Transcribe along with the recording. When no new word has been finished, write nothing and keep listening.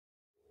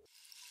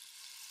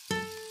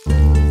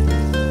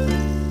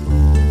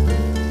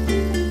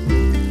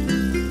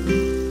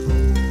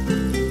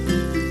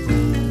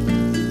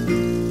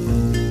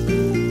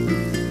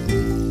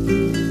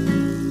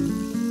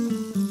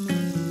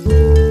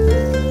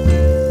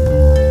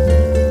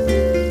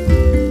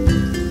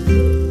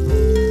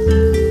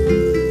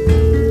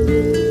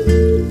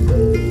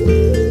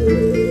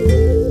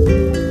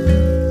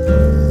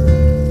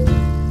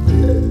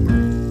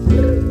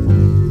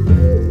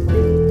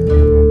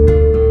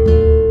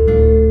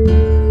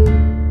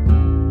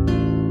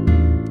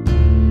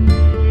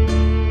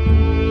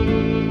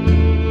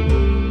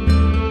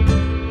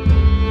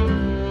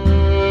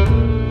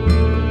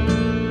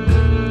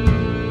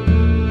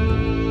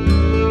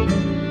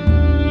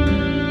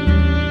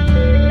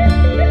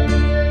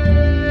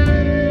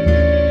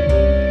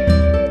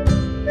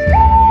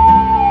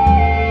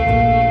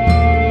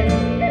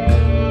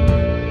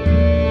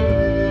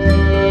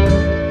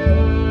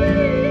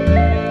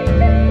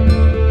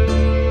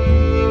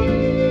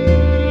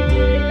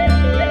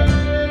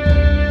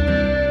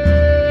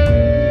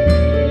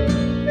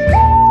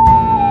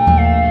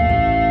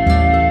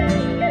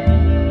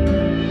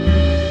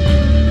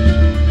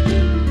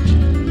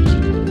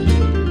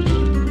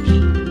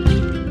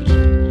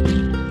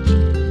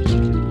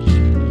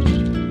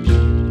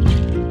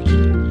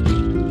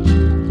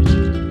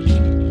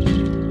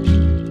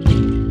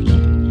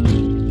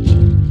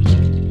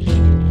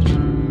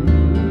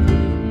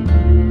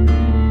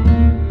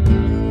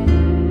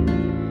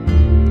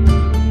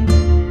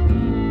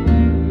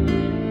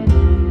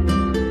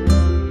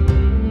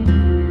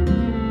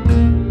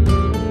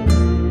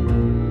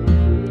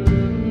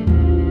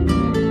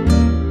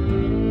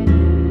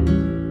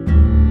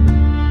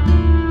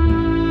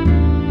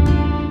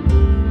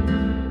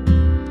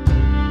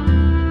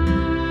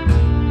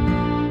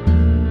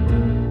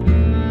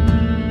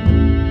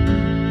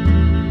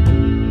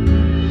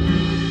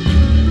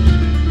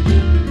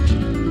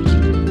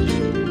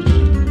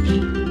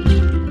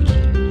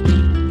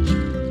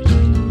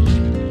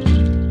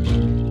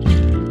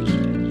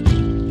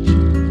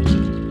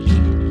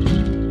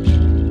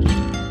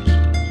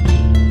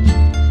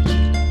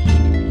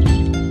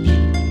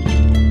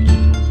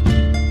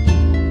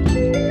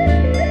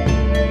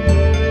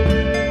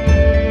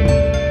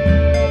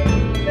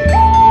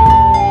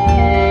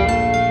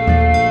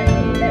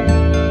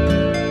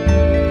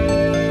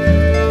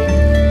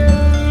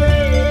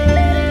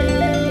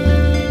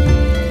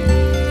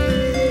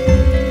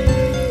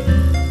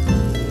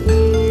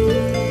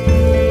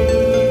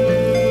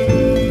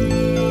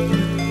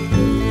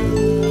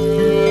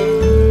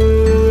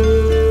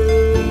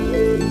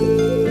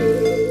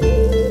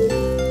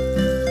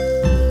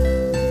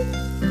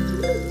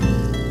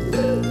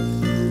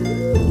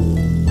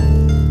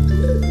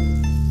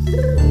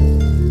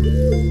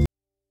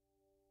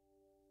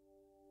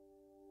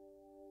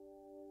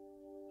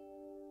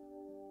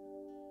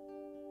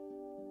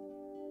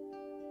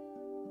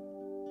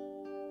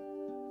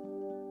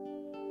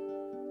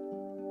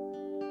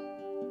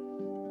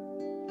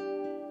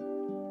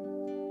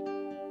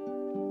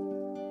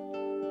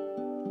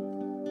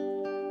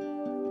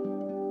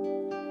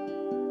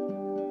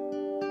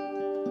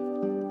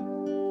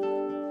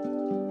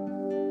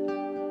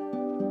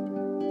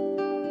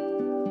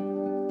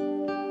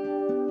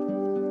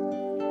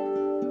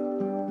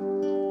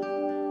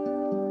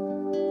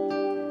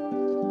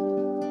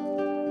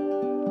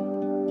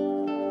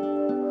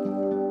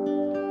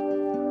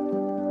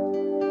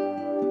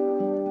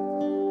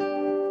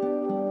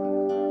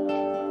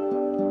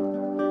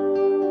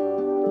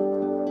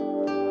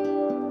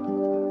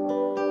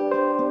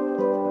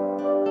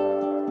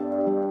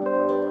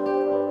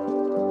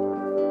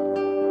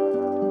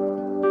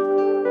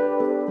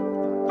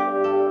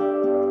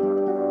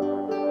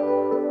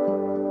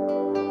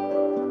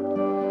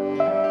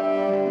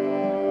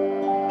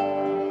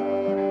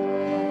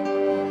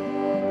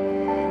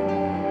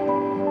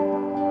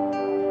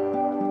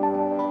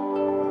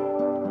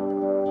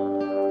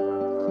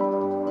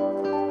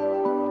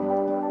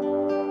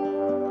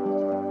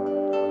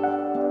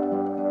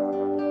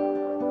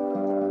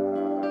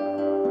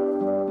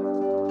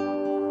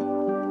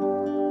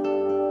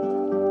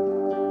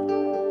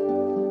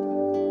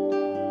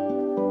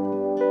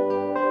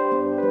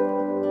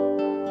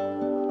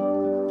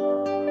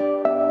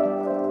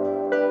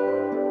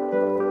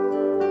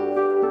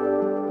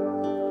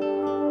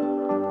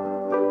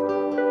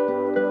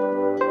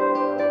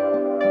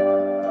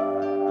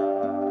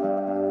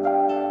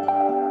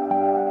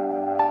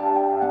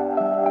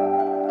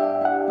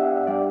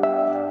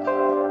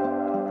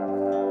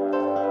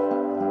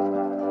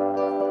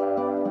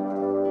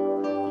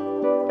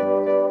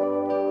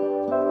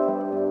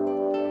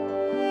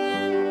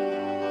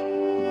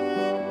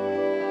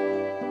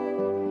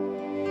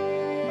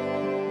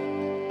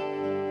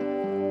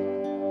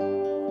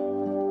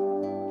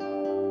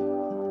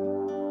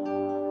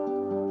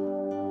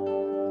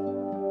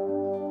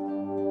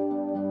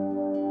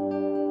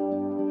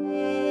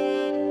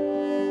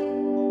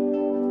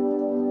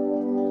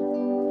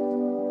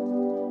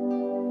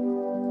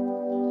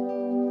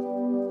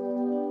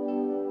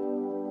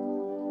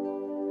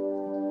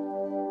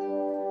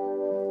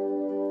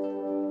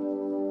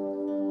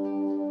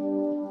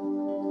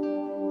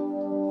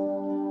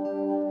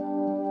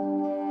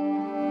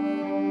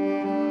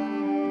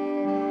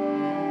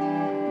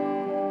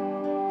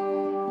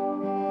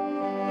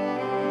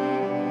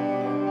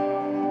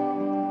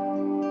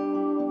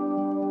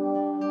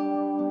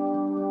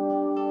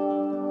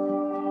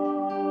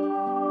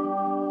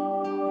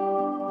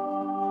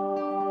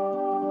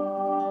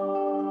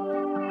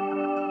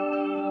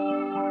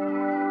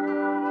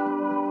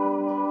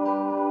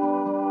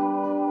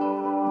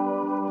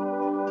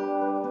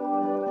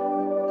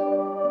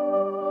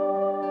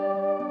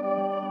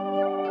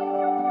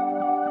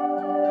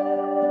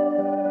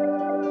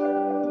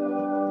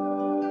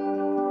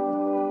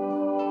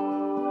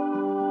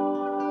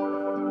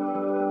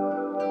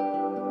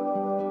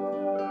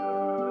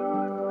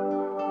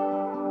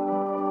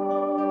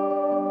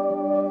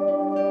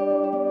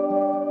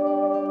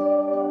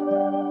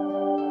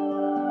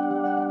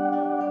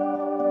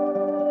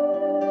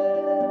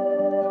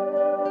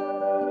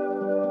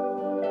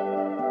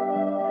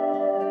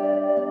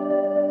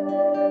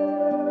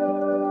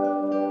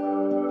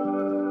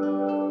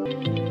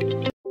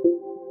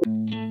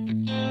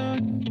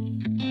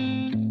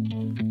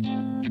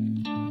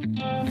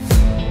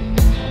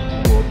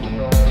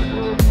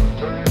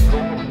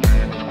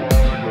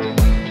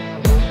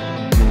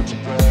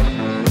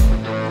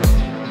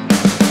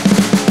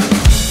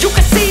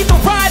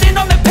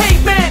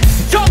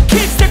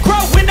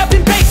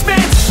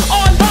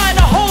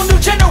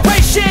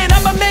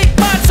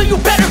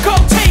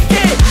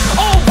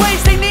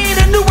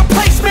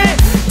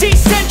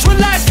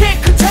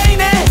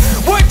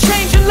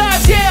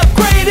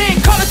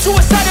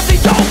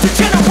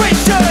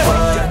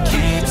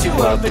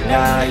up at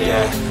night,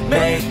 yeah.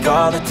 Make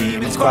all the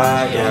demons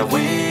quiet, yeah.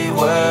 We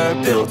were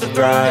built to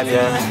thrive,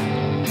 yeah.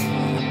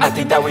 I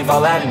think that we've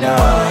all had enough.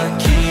 What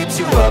keeps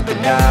you up at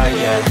night,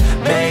 yeah.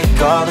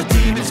 Make all the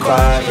demons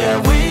quiet, yeah.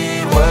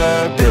 We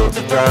were built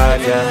to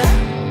thrive, yeah.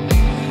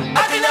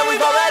 I think that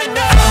we've all had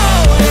enough.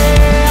 Oh,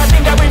 yeah, I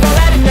think that we've all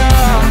had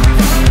enough.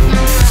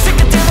 Sick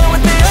of dealing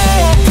with the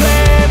old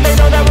plan. They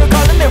know that we're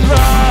calling it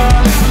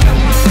wrong.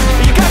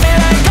 You got me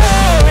like,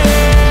 oh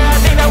yeah, I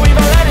think that we've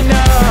all had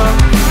enough.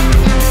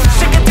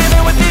 Sick of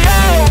dealing with the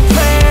old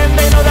plan.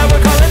 They know that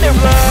we're calling it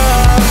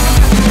wrong.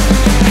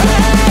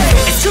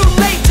 Hey, it's too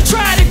late to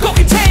try to go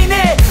contain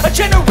it. A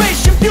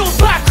generation fueled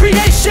by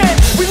creation.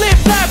 We live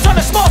lives on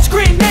a small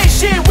screen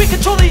nation. We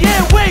control the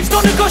airwaves,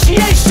 no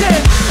negotiation.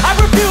 I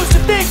refuse to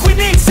think we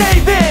need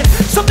saving.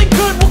 Something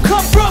good will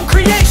come from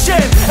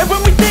creation. And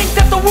when we think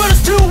that the world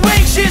is too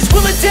anxious,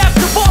 we'll adapt,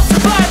 evolve,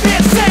 survive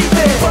and save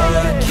it.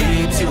 What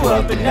keeps you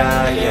up at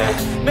night, yeah.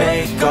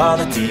 Make all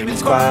the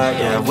demons quiet,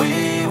 yeah.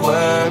 We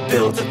were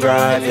built to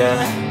thrive, yeah.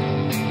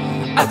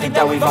 I think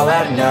that we've all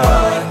had enough.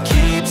 What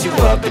keeps you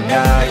up at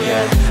night,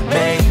 yeah.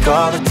 Make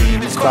all the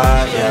demons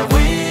quiet, yeah.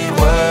 We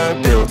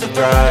were built to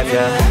thrive,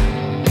 yeah.